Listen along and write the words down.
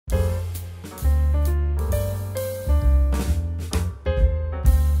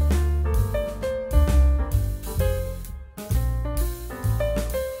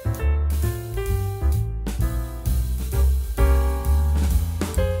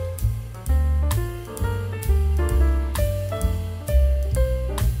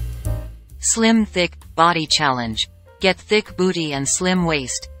Slim Thick Body Challenge. Get thick booty and slim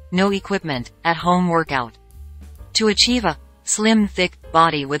waist, no equipment, at-home workout. To achieve a slim thick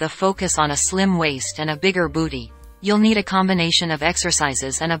body with a focus on a slim waist and a bigger booty, you'll need a combination of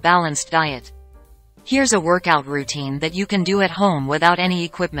exercises and a balanced diet. Here's a workout routine that you can do at home without any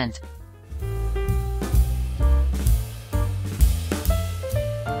equipment.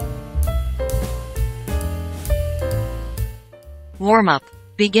 Warm-up.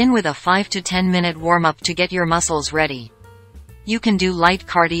 Begin with a 5 to 10 minute warm-up to get your muscles ready. You can do light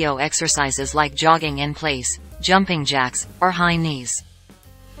cardio exercises like jogging in place, jumping jacks, or high knees.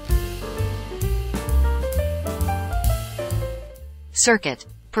 Circuit.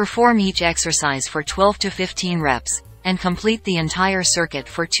 Perform each exercise for 12 to 15 reps, and complete the entire circuit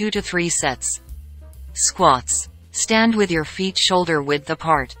for 2 to 3 sets. Squats. Stand with your feet shoulder width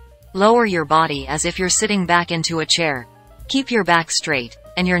apart. Lower your body as if you're sitting back into a chair. Keep your back straight,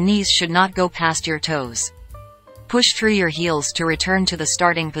 and your knees should not go past your toes. Push through your heels to return to the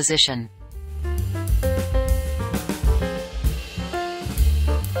starting position.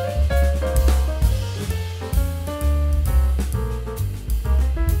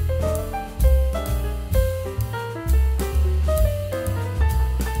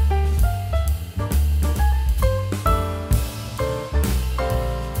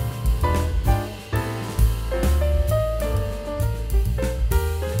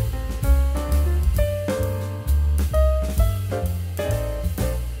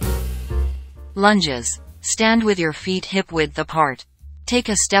 Lunges. Stand with your feet hip width apart. Take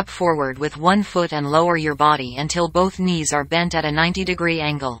a step forward with one foot and lower your body until both knees are bent at a 90-degree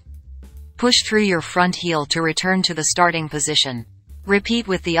angle. Push through your front heel to return to the starting position. Repeat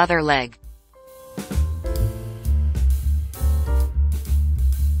with the other leg.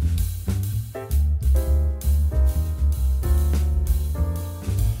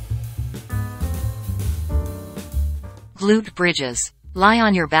 Glute bridges. Lie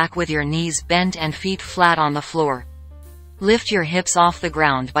on your back with your knees bent and feet flat on the floor. Lift your hips off the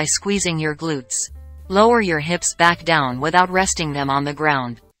ground by squeezing your glutes. Lower your hips back down without resting them on the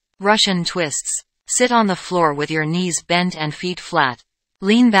ground. Russian twists. Sit on the floor with your knees bent and feet flat.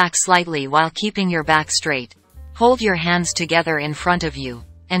 Lean back slightly while keeping your back straight. Hold your hands together in front of you,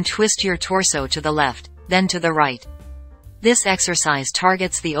 and twist your torso to the left, then to the right. This exercise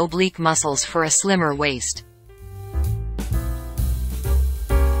targets the oblique muscles for a slimmer waist.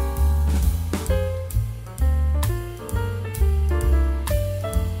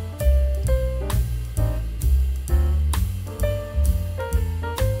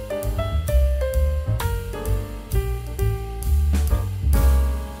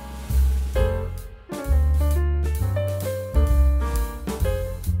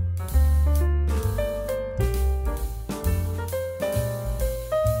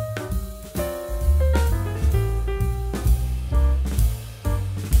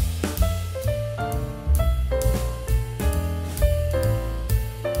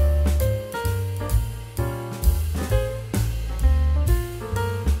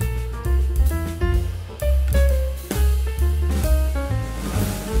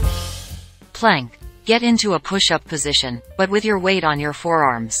 Plank. Get into a push-up position, but with your weight on your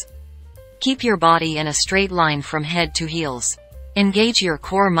forearms. Keep your body in a straight line from head to heels. Engage your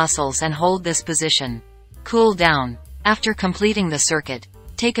core muscles and hold this position. Cool down. After completing the circuit,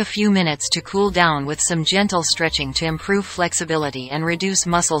 take a few minutes to cool down with some gentle stretching to improve flexibility and reduce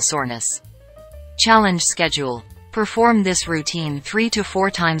muscle soreness. Challenge schedule. Perform this routine 3 to 4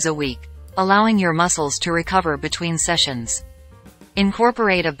 times a week, allowing your muscles to recover between sessions.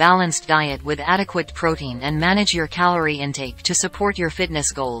 Incorporate a balanced diet with adequate protein and manage your calorie intake to support your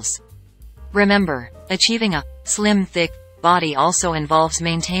fitness goals. Remember, achieving a slim, thick body also involves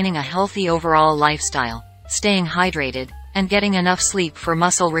maintaining a healthy overall lifestyle, staying hydrated, and getting enough sleep for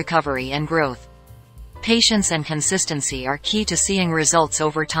muscle recovery and growth. Patience and consistency are key to seeing results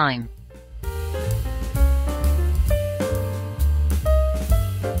over time.